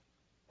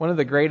One of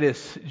the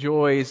greatest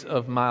joys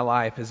of my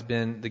life has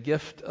been the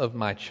gift of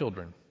my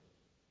children.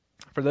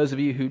 For those of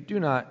you who do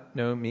not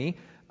know me,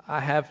 I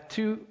have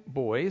two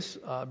boys,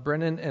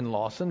 Brennan and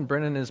Lawson.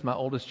 Brennan is my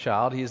oldest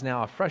child. He is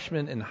now a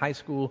freshman in high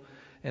school,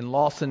 and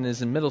Lawson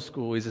is in middle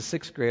school. He's a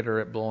sixth grader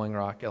at Blowing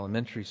Rock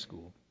Elementary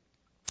School.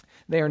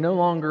 They are no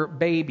longer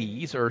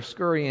babies or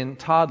scurrying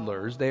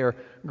toddlers. They are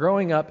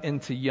growing up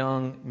into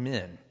young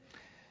men.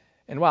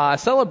 And while I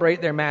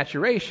celebrate their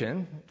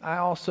maturation, I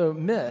also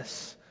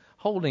miss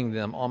holding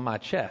them on my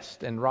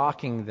chest and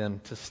rocking them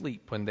to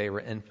sleep when they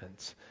were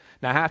infants.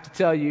 Now, I have to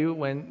tell you,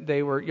 when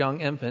they were young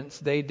infants,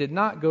 they did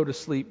not go to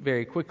sleep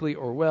very quickly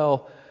or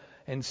well.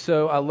 And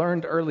so I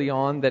learned early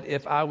on that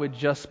if I would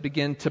just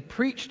begin to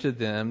preach to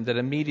them, that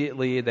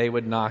immediately they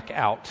would knock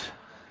out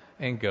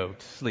and go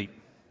to sleep.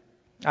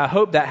 I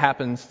hope that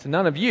happens to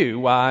none of you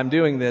while I'm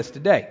doing this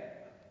today.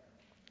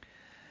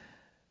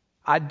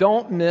 I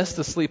don't miss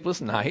the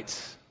sleepless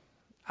nights.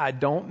 I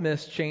don't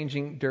miss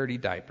changing dirty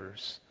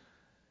diapers.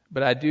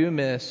 But I do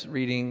miss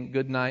reading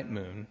Goodnight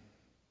Moon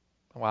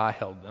while I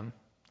held them.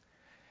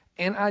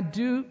 And I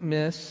do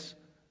miss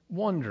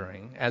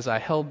wondering, as I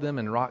held them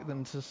and rocked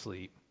them to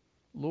sleep,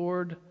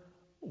 Lord,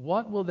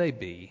 what will they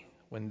be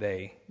when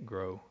they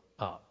grow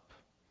up?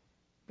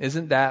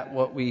 Isn't that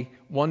what we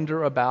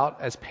wonder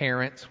about as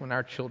parents when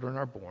our children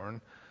are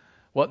born?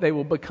 What they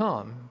will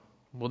become?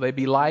 Will they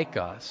be like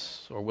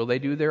us, or will they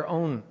do their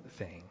own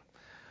thing?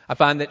 I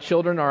find that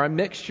children are a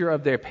mixture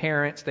of their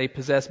parents. They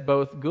possess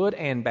both good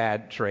and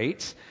bad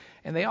traits,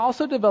 and they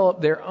also develop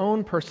their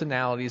own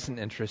personalities and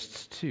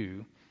interests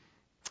too.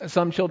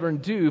 Some children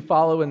do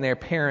follow in their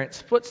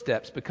parents'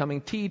 footsteps,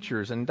 becoming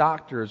teachers and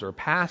doctors or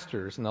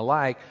pastors and the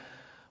like,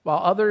 while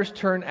others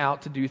turn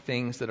out to do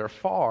things that are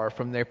far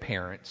from their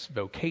parents'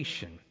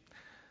 vocation.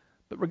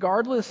 But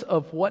regardless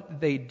of what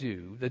they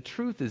do, the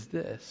truth is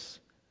this: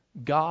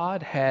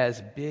 God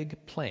has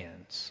big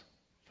plans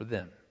for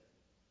them.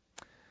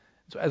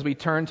 So as we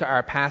turn to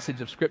our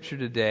passage of Scripture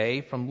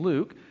today from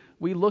Luke,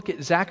 we look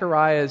at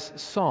Zechariah's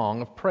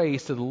song of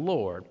praise to the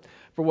Lord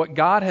for what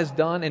God has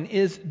done and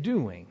is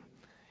doing.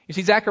 You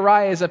see,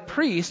 Zechariah is a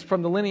priest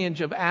from the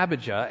lineage of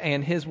Abijah,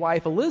 and his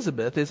wife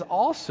Elizabeth is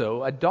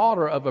also a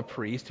daughter of a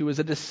priest who is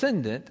a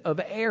descendant of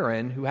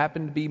Aaron, who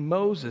happened to be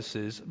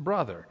Moses'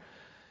 brother.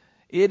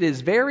 It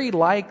is very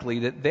likely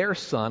that their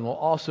son will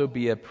also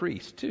be a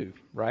priest too,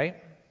 right?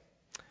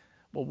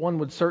 Well, one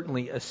would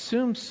certainly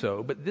assume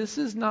so, but this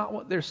is not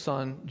what their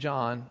son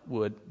John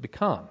would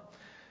become.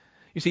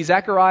 You see,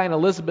 Zechariah and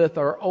Elizabeth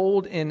are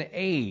old in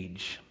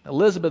age.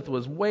 Elizabeth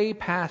was way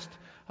past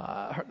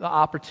the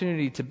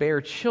opportunity to bear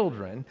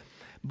children,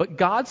 but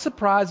God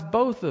surprised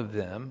both of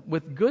them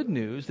with good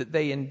news that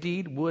they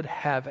indeed would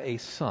have a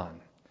son.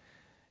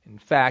 In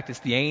fact, it's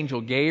the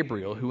angel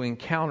Gabriel who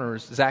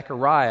encounters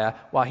Zechariah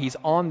while he's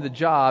on the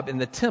job in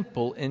the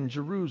temple in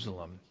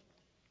Jerusalem.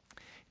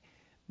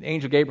 The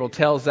angel Gabriel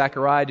tells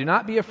Zechariah, "Do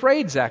not be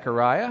afraid,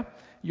 Zechariah.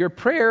 Your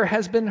prayer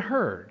has been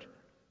heard.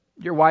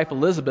 Your wife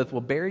Elizabeth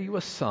will bear you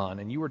a son,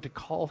 and you are to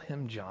call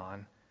him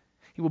John.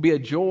 He will be a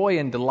joy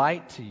and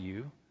delight to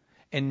you,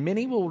 and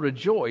many will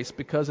rejoice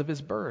because of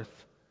his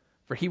birth,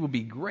 for he will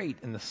be great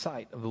in the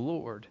sight of the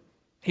Lord.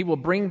 He will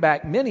bring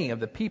back many of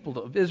the people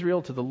of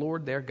Israel to the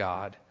Lord their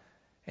God,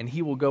 and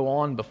he will go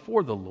on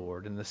before the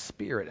Lord in the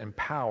spirit and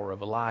power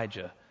of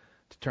Elijah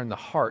to turn the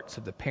hearts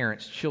of the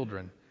parents'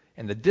 children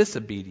and the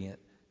disobedient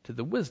to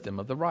the wisdom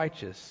of the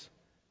righteous,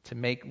 to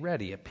make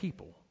ready a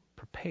people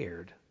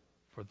prepared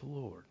for the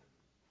Lord."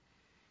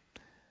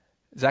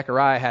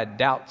 Zechariah had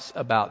doubts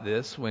about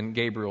this when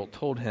Gabriel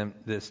told him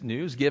this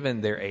news, given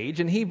their age,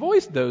 and he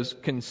voiced those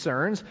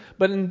concerns.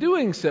 But in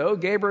doing so,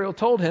 Gabriel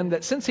told him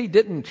that since he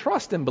didn't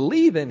trust and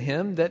believe in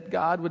him, that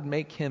God would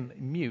make him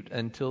mute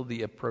until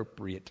the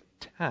appropriate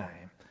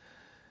time.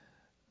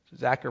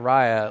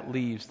 Zechariah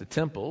leaves the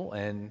temple,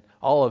 and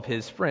all of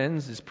his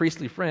friends, his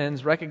priestly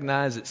friends,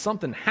 recognize that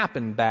something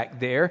happened back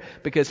there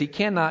because he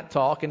cannot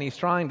talk, and he's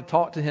trying to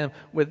talk to him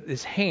with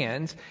his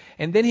hands.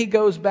 And then he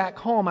goes back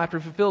home after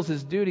he fulfills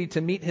his duty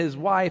to meet his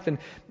wife, and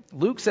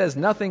Luke says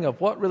nothing of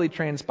what really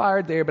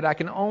transpired there, but I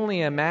can only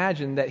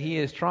imagine that he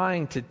is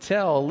trying to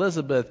tell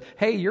Elizabeth,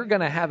 hey, you're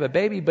going to have a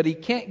baby, but he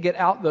can't get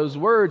out those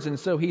words, and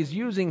so he's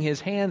using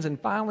his hands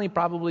and finally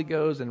probably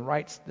goes and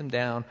writes them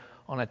down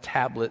on a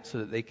tablet so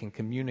that they can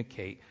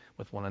communicate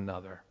with one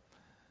another.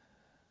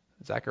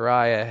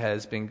 Zechariah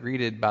has been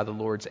greeted by the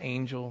Lord's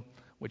angel,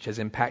 which has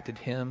impacted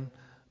him,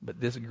 but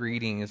this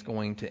greeting is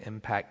going to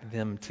impact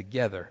them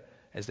together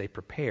as they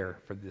prepare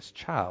for this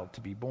child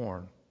to be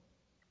born.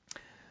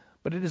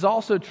 But it is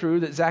also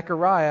true that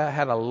Zechariah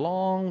had a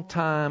long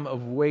time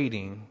of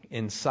waiting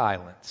in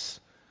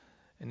silence.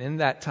 And in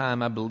that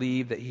time, I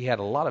believe that he had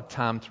a lot of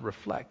time to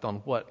reflect on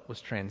what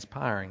was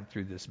transpiring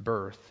through this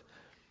birth.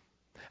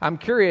 I'm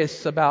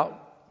curious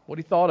about what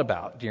he thought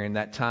about during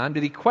that time.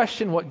 Did he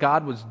question what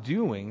God was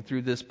doing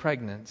through this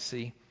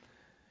pregnancy?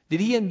 Did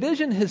he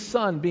envision his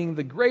son being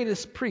the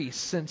greatest priest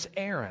since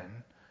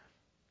Aaron?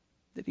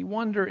 Did he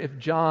wonder if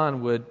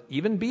John would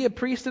even be a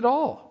priest at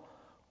all,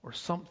 or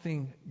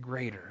something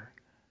greater?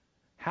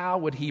 How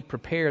would he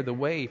prepare the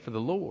way for the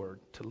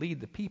Lord to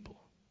lead the people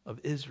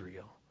of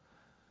Israel?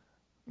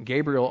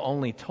 Gabriel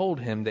only told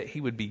him that he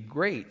would be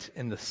great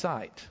in the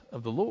sight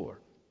of the Lord.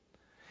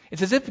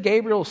 It's as if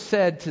Gabriel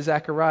said to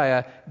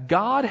Zechariah,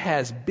 God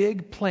has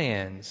big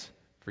plans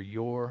for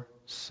your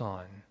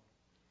son.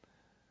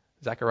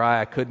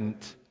 Zechariah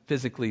couldn't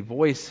physically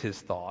voice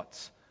his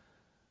thoughts,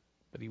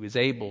 but he was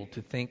able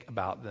to think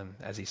about them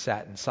as he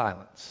sat in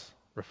silence,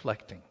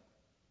 reflecting.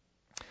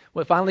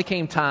 Well, it finally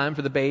came time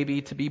for the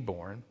baby to be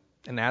born,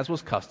 and as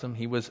was custom,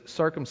 he was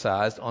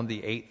circumcised on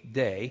the 8th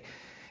day.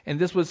 And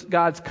this was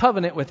God's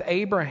covenant with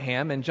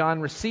Abraham, and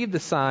John received the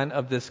sign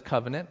of this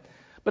covenant.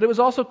 But it was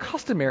also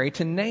customary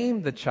to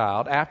name the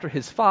child after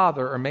his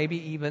father or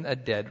maybe even a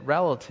dead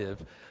relative.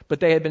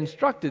 But they had been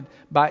instructed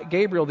by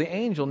Gabriel the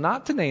angel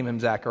not to name him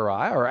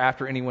Zechariah or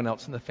after anyone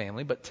else in the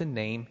family, but to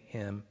name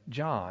him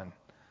John.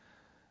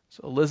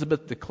 So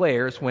Elizabeth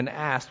declares, when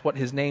asked what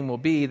his name will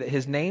be, that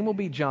his name will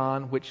be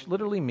John, which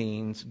literally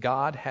means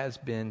God has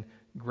been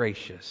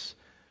gracious.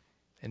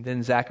 And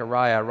then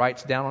Zechariah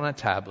writes down on a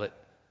tablet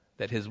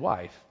that his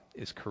wife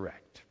is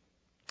correct.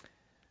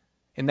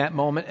 In that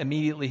moment,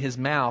 immediately his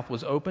mouth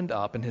was opened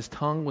up and his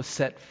tongue was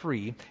set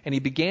free, and he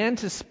began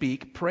to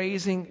speak,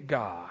 praising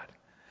God.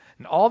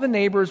 And all the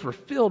neighbors were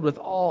filled with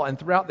awe, and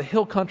throughout the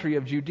hill country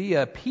of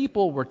Judea,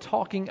 people were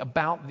talking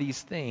about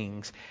these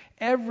things.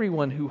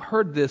 Everyone who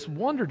heard this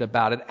wondered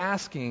about it,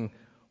 asking,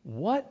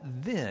 what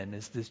then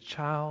is this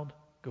child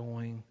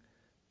going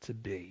to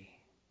be?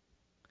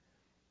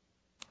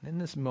 And in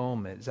this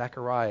moment,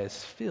 Zechariah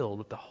is filled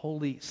with the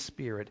Holy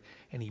Spirit,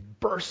 and he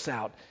bursts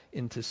out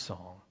into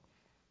song.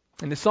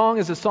 And the song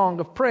is a song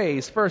of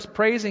praise, first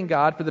praising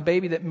God for the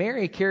baby that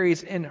Mary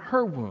carries in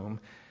her womb.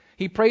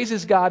 He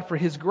praises God for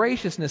his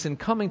graciousness in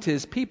coming to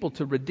his people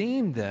to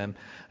redeem them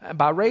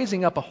by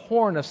raising up a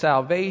horn of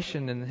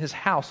salvation in his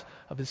house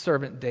of his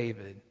servant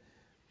David.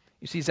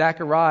 You see,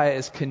 Zechariah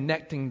is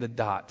connecting the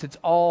dots. It's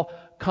all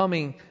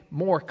coming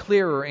more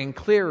clearer and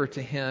clearer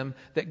to him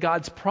that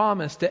God's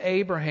promise to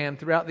Abraham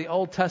throughout the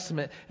Old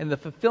Testament and the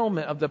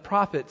fulfillment of the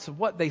prophets of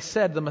what they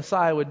said the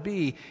Messiah would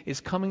be is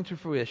coming to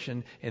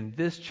fruition in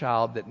this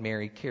child that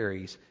Mary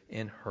carries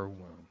in her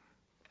womb.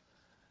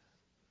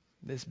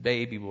 This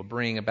baby will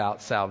bring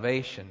about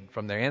salvation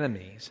from their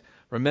enemies,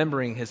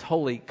 remembering his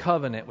holy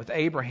covenant with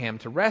Abraham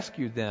to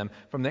rescue them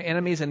from their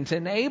enemies and to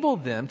enable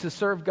them to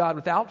serve God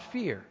without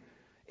fear,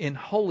 in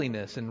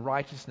holiness and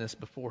righteousness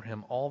before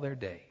him all their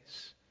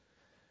days.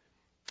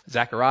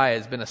 Zechariah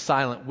has been a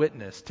silent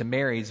witness to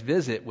Mary's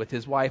visit with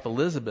his wife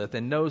Elizabeth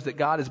and knows that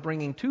God is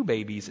bringing two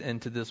babies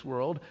into this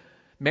world.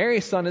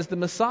 Mary's son is the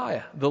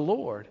Messiah, the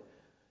Lord,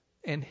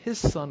 and his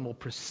son will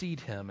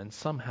precede him and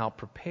somehow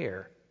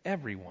prepare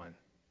everyone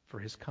for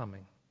his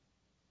coming.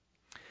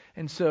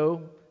 And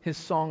so his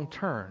song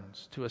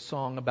turns to a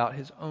song about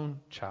his own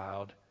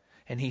child,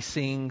 and he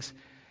sings,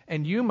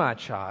 "And you, my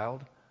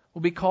child,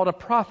 will be called a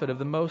prophet of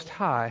the Most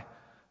High,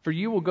 for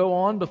you will go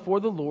on before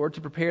the Lord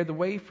to prepare the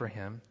way for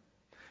him,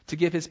 to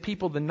give his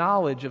people the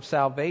knowledge of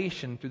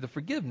salvation through the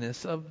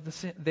forgiveness of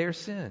their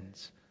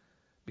sins,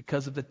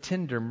 because of the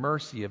tender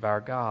mercy of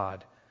our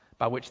God,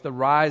 by which the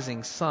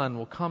rising sun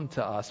will come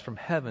to us from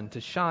heaven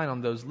to shine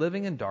on those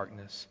living in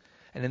darkness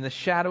and in the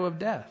shadow of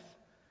death,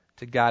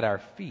 to guide our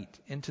feet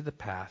into the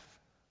path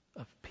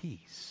of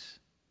peace."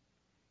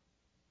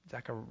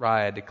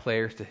 Zechariah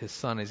declares to his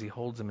son as he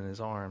holds him in his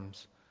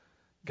arms,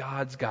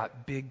 God's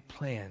got big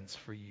plans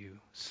for you,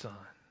 son.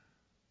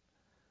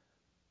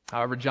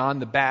 However, John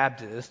the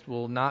Baptist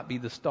will not be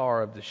the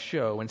star of the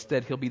show.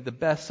 Instead, he'll be the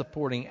best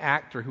supporting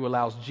actor who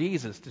allows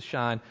Jesus to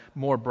shine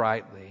more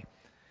brightly.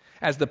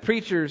 As the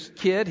preacher's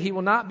kid, he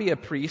will not be a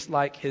priest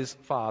like his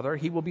father.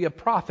 He will be a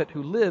prophet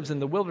who lives in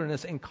the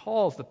wilderness and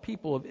calls the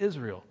people of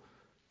Israel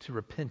to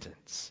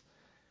repentance.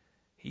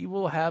 He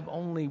will have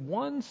only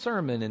one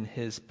sermon in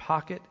his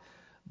pocket,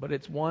 but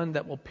it's one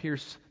that will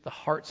pierce the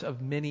hearts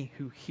of many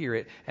who hear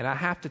it. And I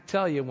have to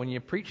tell you, when you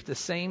preach the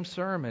same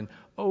sermon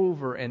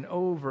over and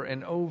over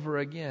and over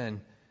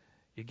again,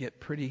 you get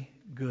pretty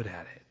good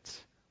at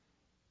it.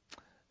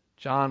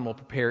 John will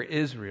prepare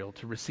Israel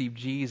to receive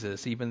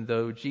Jesus, even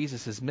though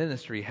Jesus'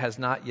 ministry has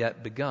not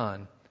yet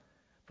begun.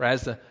 For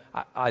as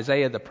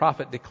Isaiah the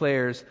prophet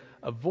declares,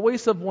 a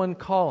voice of one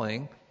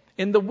calling,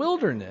 "In the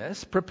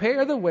wilderness,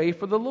 prepare the way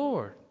for the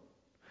Lord.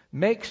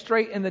 Make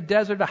straight in the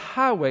desert a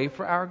highway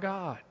for our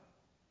God.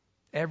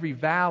 Every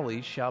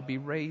valley shall be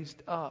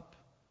raised up,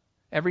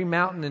 every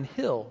mountain and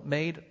hill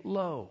made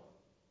low.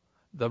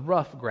 The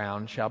rough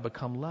ground shall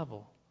become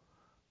level,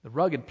 the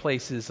rugged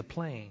places a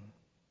plain.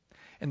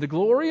 And the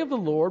glory of the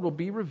Lord will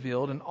be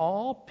revealed, and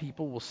all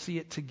people will see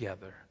it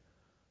together,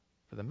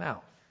 for the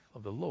mouth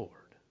of the Lord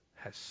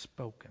has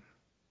spoken."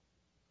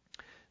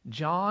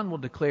 John will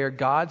declare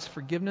God's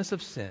forgiveness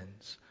of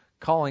sins,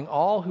 calling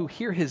all who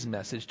hear his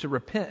message to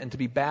repent and to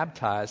be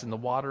baptized in the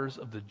waters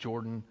of the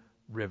Jordan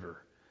River.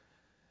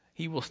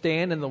 He will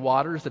stand in the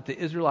waters that the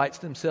Israelites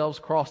themselves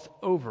crossed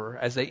over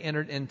as they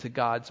entered into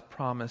God's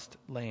promised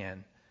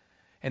land.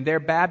 And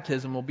their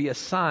baptism will be a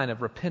sign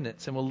of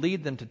repentance and will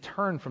lead them to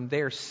turn from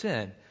their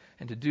sin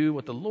and to do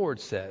what the Lord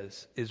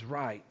says is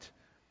right.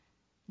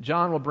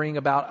 John will bring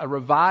about a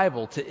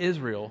revival to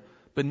Israel,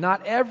 but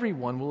not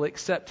everyone will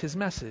accept his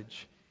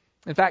message.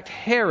 In fact,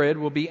 Herod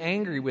will be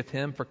angry with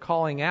him for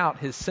calling out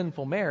his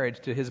sinful marriage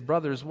to his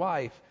brother's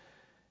wife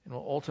and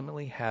will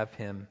ultimately have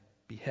him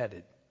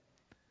beheaded.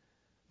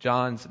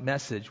 John's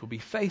message will be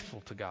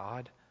faithful to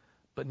God,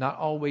 but not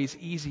always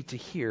easy to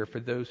hear for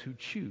those who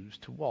choose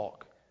to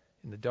walk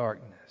in the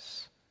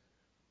darkness.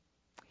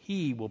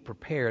 He will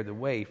prepare the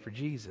way for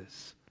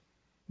Jesus.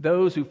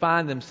 Those who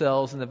find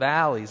themselves in the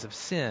valleys of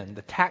sin,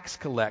 the tax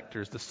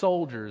collectors, the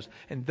soldiers,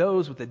 and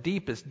those with the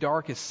deepest,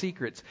 darkest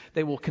secrets,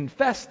 they will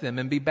confess them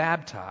and be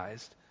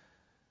baptized.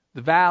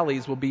 The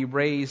valleys will be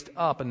raised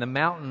up and the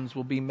mountains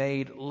will be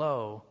made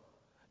low.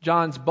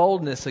 John's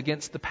boldness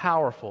against the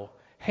powerful,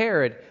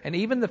 Herod, and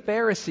even the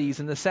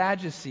Pharisees and the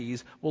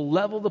Sadducees will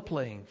level the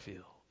playing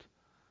field.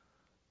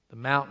 The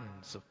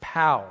mountains of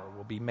power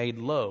will be made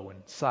low in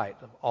sight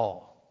of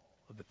all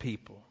of the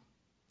people.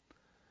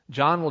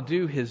 John will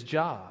do his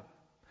job.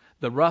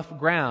 The rough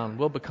ground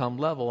will become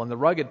level, and the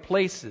rugged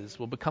places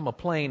will become a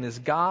plain as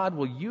God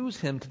will use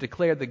him to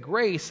declare the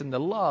grace and the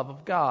love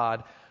of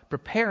God,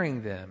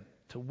 preparing them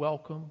to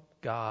welcome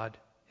God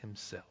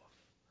himself.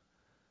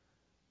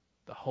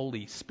 The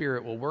Holy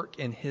Spirit will work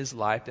in his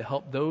life to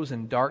help those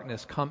in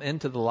darkness come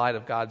into the light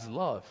of God's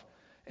love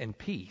and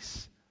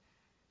peace.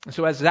 And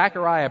so as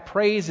Zechariah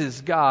praises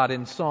God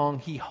in song,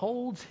 he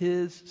holds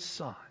his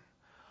son,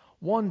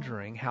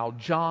 wondering how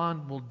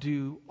John will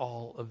do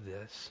all of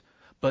this,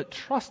 but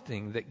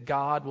trusting that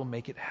God will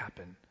make it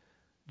happen,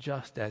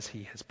 just as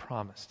he has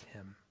promised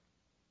him.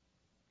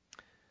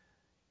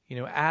 You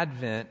know,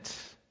 Advent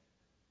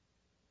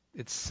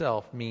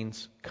itself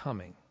means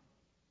coming.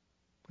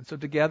 And so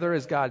together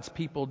as God's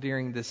people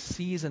during this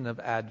season of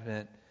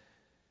Advent,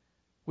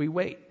 we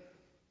wait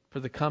for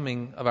the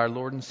coming of our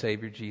Lord and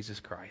Savior Jesus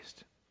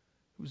Christ,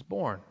 who was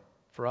born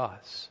for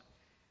us.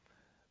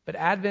 But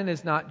Advent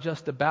is not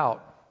just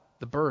about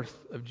the birth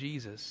of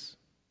Jesus.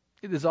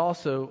 It is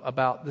also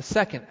about the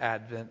second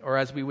advent, or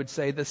as we would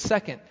say, the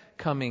second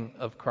coming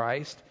of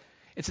Christ.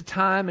 It's a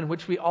time in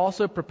which we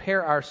also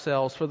prepare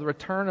ourselves for the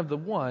return of the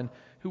one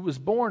who was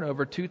born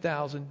over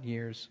 2,000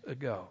 years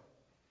ago.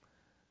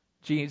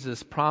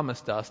 Jesus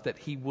promised us that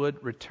he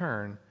would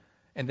return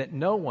and that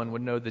no one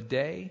would know the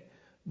day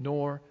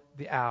nor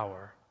the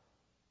hour.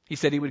 He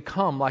said he would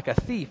come like a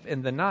thief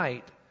in the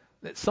night,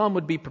 that some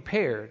would be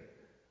prepared,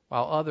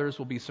 while others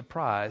will be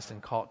surprised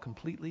and caught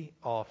completely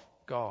off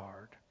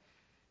guard.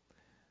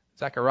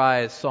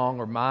 Zechariah's song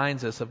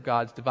reminds us of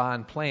God's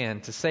divine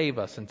plan to save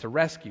us and to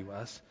rescue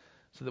us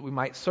so that we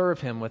might serve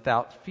him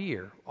without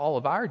fear all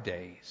of our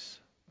days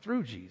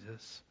through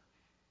Jesus.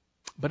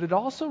 But it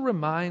also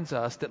reminds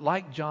us that,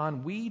 like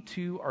John, we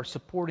too are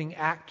supporting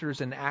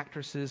actors and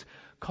actresses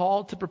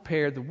called to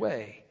prepare the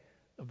way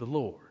of the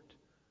Lord.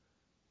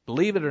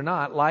 Believe it or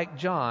not, like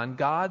John,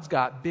 God's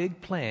got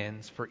big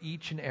plans for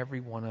each and every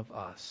one of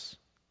us,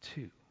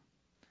 too.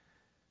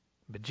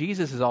 But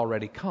Jesus has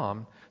already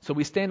come, so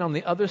we stand on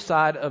the other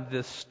side of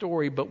this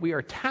story, but we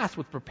are tasked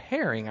with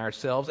preparing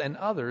ourselves and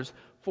others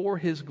for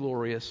his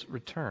glorious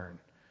return.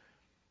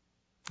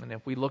 And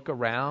if we look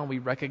around, we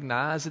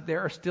recognize that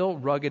there are still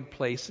rugged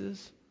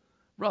places,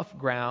 rough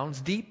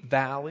grounds, deep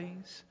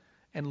valleys,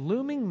 and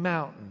looming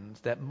mountains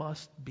that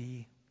must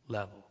be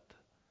leveled.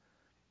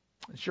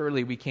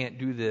 Surely we can't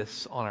do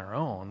this on our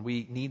own.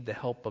 We need the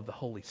help of the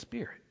Holy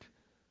Spirit,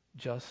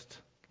 just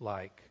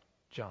like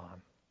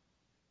John.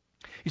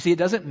 You see, it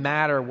doesn't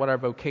matter what our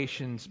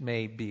vocations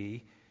may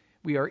be.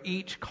 We are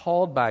each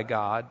called by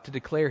God to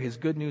declare his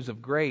good news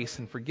of grace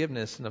and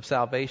forgiveness and of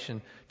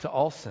salvation to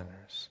all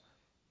sinners.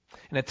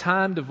 In a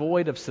time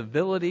devoid of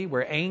civility,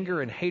 where anger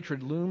and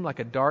hatred loom like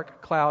a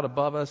dark cloud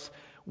above us,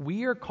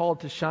 we are called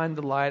to shine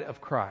the light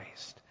of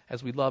Christ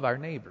as we love our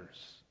neighbors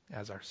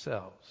as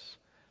ourselves.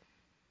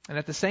 And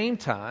at the same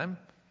time,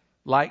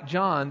 like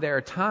John, there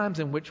are times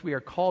in which we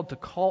are called to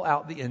call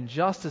out the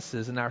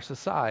injustices in our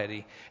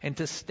society and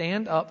to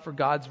stand up for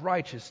God's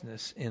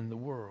righteousness in the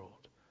world.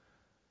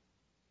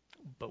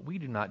 But we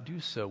do not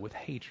do so with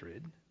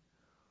hatred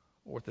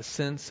or with a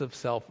sense of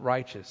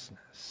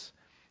self-righteousness.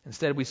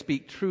 Instead, we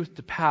speak truth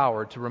to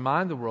power to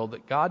remind the world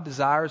that God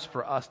desires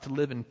for us to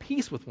live in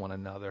peace with one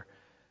another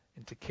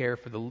and to care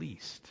for the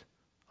least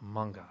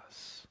among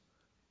us.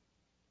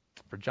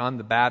 For John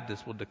the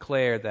Baptist will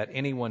declare that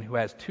anyone who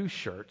has 2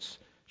 shirts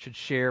should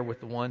share with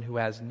the one who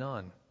has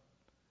none,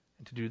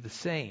 and to do the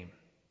same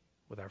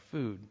with our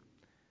food.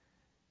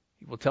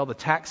 He will tell the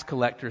tax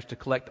collectors to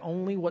collect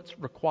only what's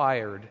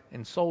required,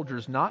 and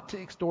soldiers not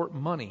to extort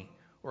money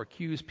or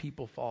accuse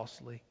people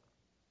falsely.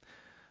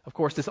 Of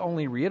course, this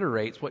only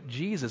reiterates what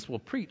Jesus will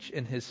preach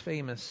in his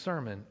famous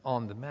Sermon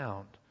on the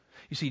Mount.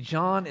 You see,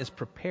 John is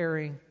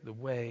preparing the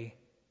way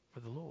for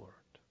the Lord.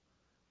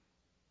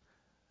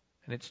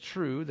 And it's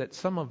true that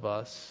some of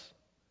us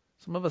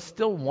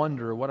still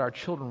wonder what our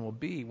children will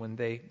be when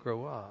they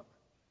grow up.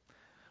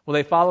 Will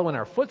they follow in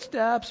our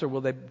footsteps, or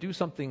will they do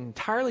something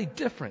entirely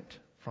different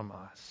from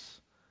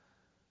us?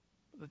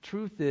 The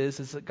truth is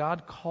that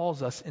God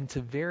calls us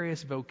into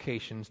various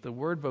vocations. The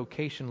word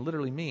vocation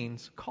literally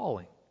means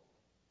calling.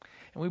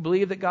 And we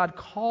believe that God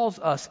calls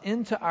us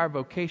into our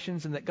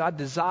vocations and that God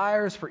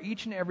desires for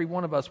each and every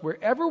one of us,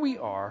 wherever we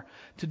are,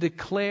 to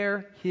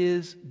declare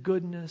His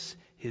goodness,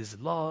 His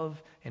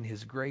love, and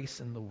His grace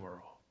in the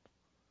world.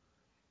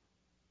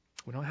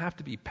 We don't have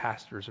to be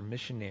pastors or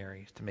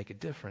missionaries to make a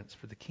difference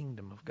for the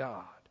kingdom of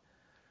God.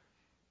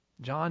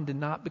 John did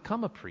not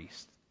become a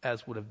priest,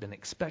 as would have been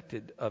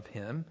expected of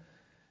him.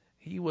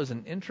 He was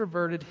an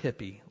introverted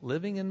hippie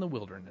living in the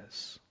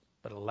wilderness,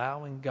 but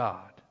allowing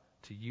God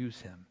to use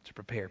him to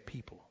prepare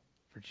people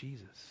for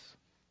Jesus.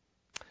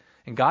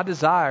 And God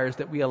desires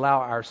that we allow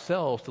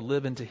ourselves to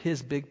live into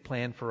His big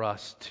plan for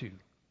us too.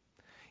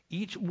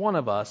 Each one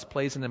of us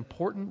plays an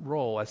important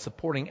role as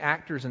supporting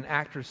actors and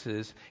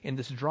actresses in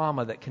this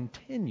drama that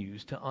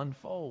continues to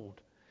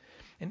unfold.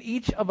 And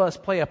each of us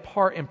play a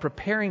part in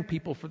preparing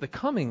people for the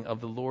coming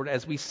of the Lord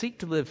as we seek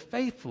to live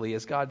faithfully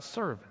as God's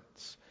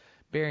servants,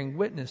 bearing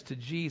witness to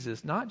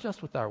Jesus, not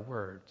just with our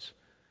words,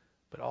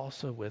 but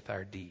also with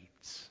our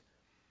deeds.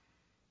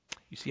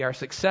 You see, our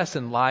success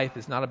in life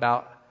is not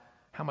about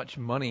how much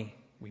money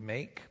we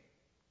make.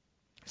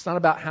 It's not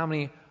about how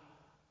many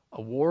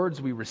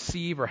awards we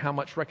receive or how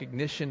much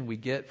recognition we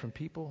get from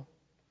people.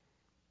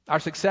 Our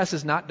success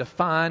is not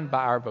defined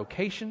by our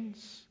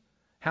vocations,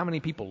 how many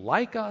people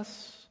like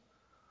us,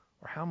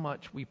 or how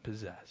much we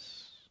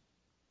possess.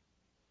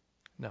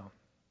 No.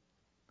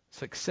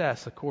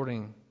 Success,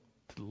 according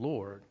to the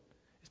Lord,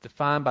 is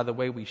defined by the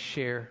way we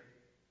share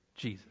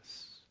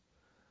Jesus,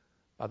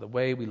 by the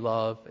way we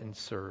love and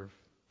serve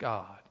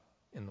God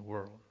in the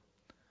world.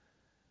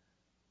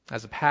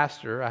 As a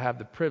pastor, I have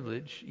the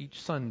privilege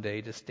each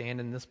Sunday to stand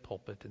in this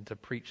pulpit and to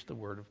preach the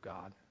Word of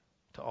God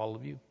to all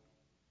of you,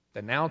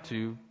 and now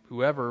to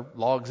whoever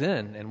logs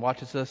in and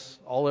watches us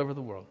all over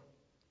the world.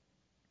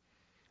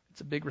 It's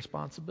a big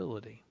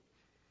responsibility.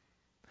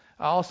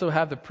 I also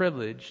have the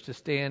privilege to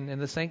stand in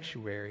the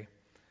sanctuary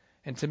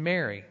and to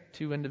marry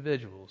two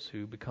individuals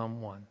who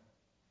become one.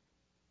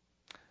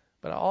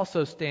 But I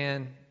also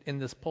stand in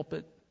this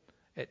pulpit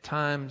at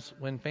times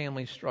when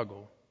families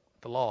struggle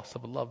with the loss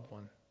of a loved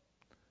one.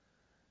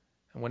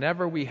 And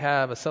whenever we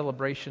have a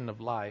celebration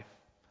of life,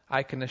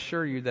 I can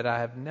assure you that I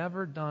have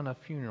never done a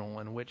funeral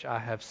in which I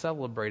have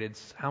celebrated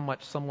how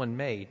much someone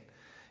made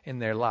in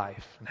their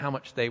life and how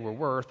much they were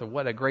worth or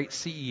what a great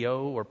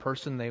CEO or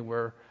person they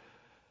were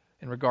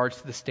in regards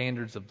to the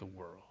standards of the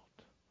world.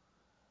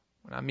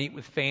 When I meet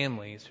with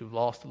families who've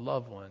lost a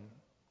loved one,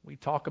 we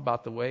talk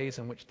about the ways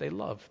in which they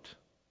loved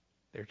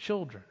their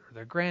children or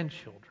their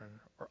grandchildren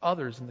or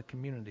others in the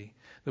community,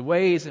 the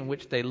ways in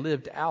which they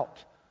lived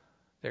out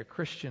their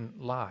Christian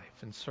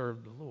life and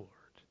served the Lord.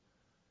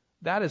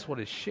 That is what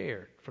is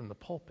shared from the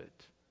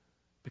pulpit,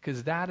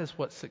 because that is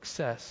what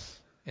success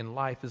in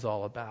life is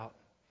all about.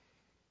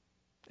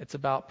 It's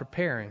about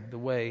preparing the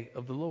way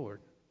of the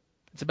Lord.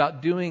 It's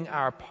about doing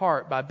our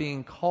part by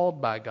being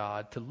called by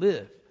God to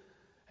live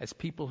as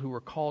people who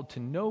are called to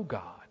know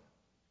God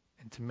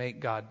and to make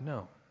God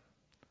known.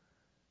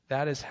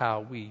 That is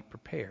how we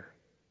prepare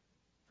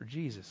for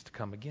Jesus to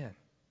come again.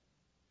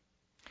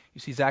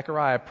 You see,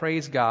 Zechariah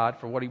praised God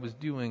for what he was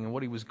doing and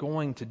what he was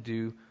going to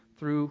do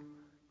through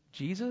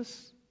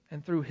Jesus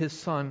and through his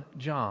son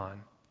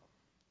John.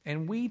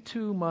 And we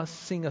too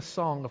must sing a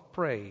song of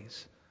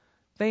praise,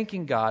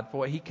 thanking God for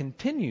what he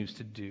continues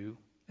to do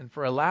and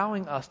for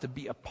allowing us to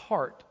be a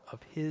part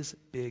of his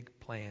big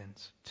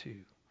plans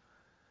too.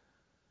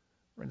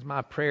 Friends,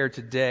 my prayer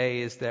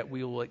today is that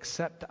we will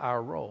accept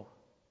our role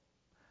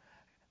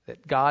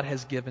that God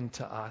has given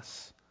to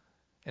us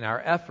in our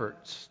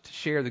efforts to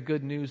share the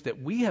good news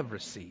that we have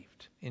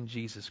received in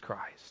Jesus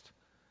Christ,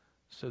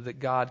 so that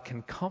God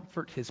can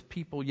comfort his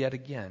people yet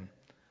again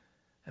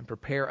and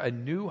prepare a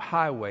new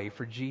highway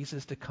for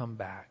Jesus to come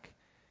back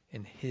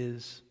in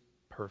his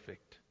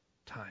perfect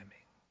timing.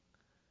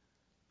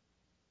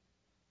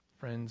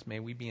 Friends,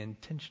 may we be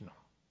intentional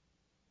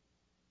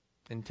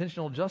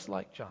just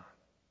like John,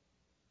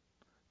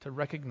 to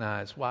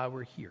recognize why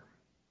we're here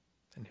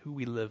and who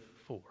we live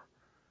for,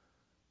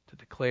 to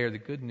declare the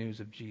good news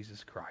of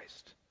Jesus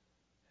Christ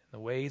and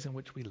the ways in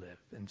which we live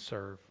and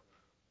serve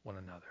one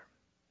another.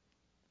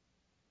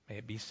 May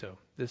it be so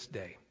this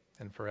day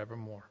and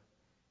forevermore.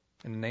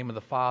 In the name of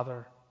the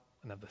Father,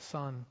 and of the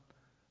Son,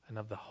 and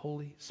of the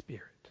Holy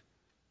Spirit.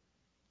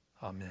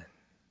 Amen.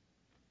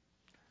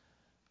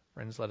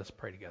 Friends, let us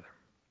pray together.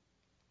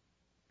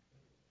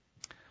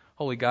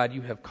 Holy God,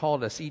 you have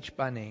called us each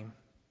by name.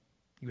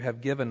 You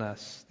have given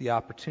us the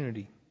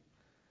opportunity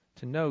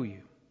to know you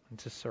and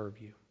to serve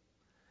you.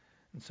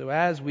 And so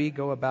as we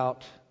go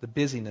about the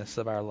busyness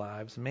of our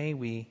lives, may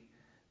we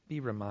be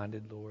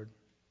reminded, Lord,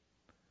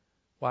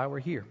 why we're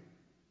here.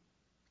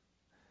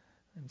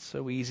 It's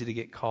so easy to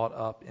get caught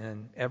up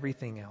in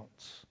everything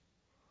else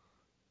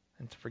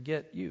and to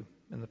forget you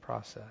in the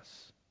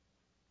process.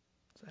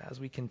 So as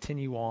we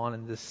continue on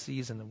in this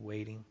season of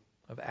waiting,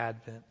 of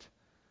Advent,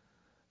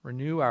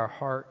 renew our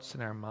hearts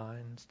and our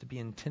minds to be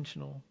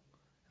intentional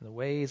in the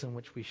ways in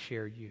which we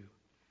share you,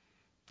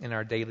 in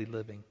our daily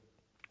living.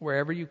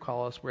 Wherever you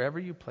call us, wherever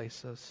you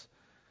place us,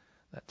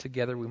 that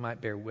together we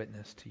might bear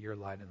witness to your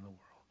light in the world.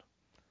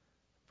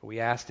 For we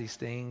ask these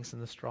things in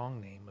the strong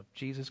name of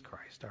Jesus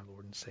Christ, our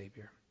Lord and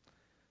Savior.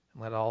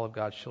 And let all of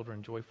God's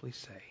children joyfully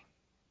say,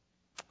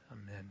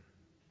 Amen.